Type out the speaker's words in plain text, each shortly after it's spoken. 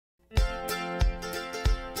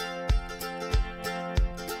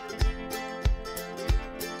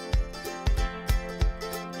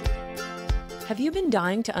Have you been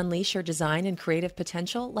dying to unleash your design and creative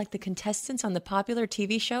potential like the contestants on the popular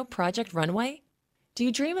TV show Project Runway? Do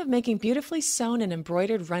you dream of making beautifully sewn and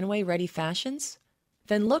embroidered runway-ready fashions?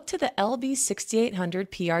 Then look to the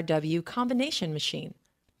LB6800PRW combination machine,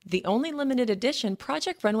 the only limited edition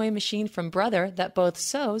Project Runway machine from Brother that both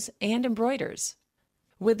sews and embroiders.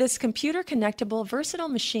 With this computer-connectable, versatile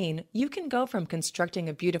machine, you can go from constructing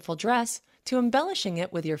a beautiful dress to embellishing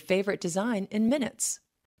it with your favorite design in minutes.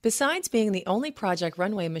 Besides being the only Project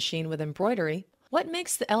Runway machine with embroidery, what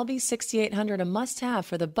makes the LB6800 a must-have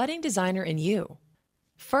for the budding designer in you?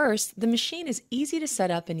 First, the machine is easy to set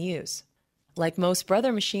up and use. Like most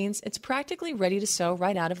Brother machines, it's practically ready to sew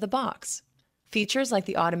right out of the box. Features like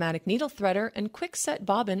the automatic needle threader and quick set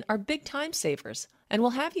bobbin are big time savers and will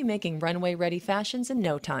have you making runway-ready fashions in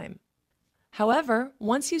no time. However,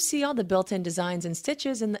 once you see all the built-in designs and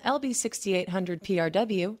stitches in the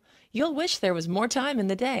LB6800PRW, you'll wish there was more time in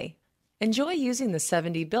the day. Enjoy using the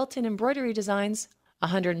 70 built-in embroidery designs,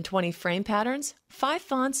 120 frame patterns, 5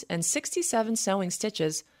 fonts, and 67 sewing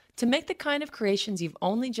stitches to make the kind of creations you've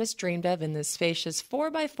only just dreamed of in this spacious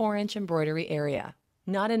 4x4-inch embroidery area.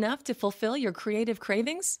 Not enough to fulfill your creative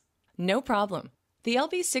cravings? No problem. The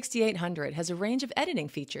LB6800 has a range of editing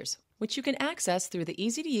features, which you can access through the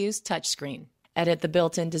easy-to-use touchscreen. Edit the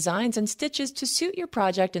built-in designs and stitches to suit your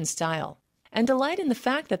project and style. And delight in the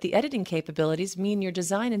fact that the editing capabilities mean your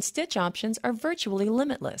design and stitch options are virtually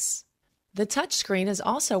limitless. The touchscreen is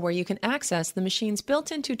also where you can access the machine's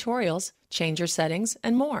built-in tutorials, change your settings,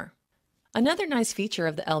 and more. Another nice feature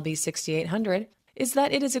of the LB6800 is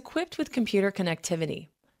that it is equipped with computer connectivity.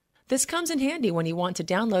 This comes in handy when you want to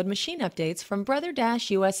download machine updates from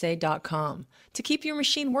brother-usa.com to keep your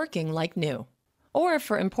machine working like new. Or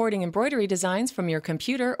for importing embroidery designs from your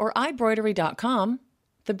computer or iBroidery.com,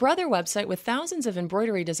 the Brother website with thousands of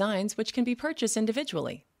embroidery designs which can be purchased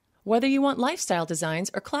individually. Whether you want lifestyle designs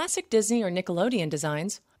or classic Disney or Nickelodeon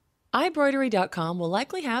designs, iBroidery.com will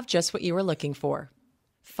likely have just what you are looking for.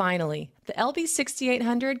 Finally, the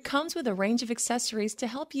LB6800 comes with a range of accessories to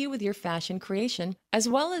help you with your fashion creation, as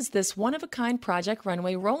well as this one-of-a-kind Project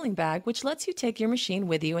Runway rolling bag which lets you take your machine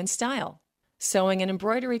with you in style. Sewing and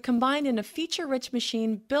embroidery combined in a feature-rich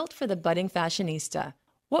machine built for the budding fashionista.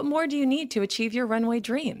 What more do you need to achieve your runway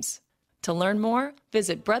dreams? To learn more,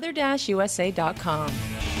 visit brother-usa.com.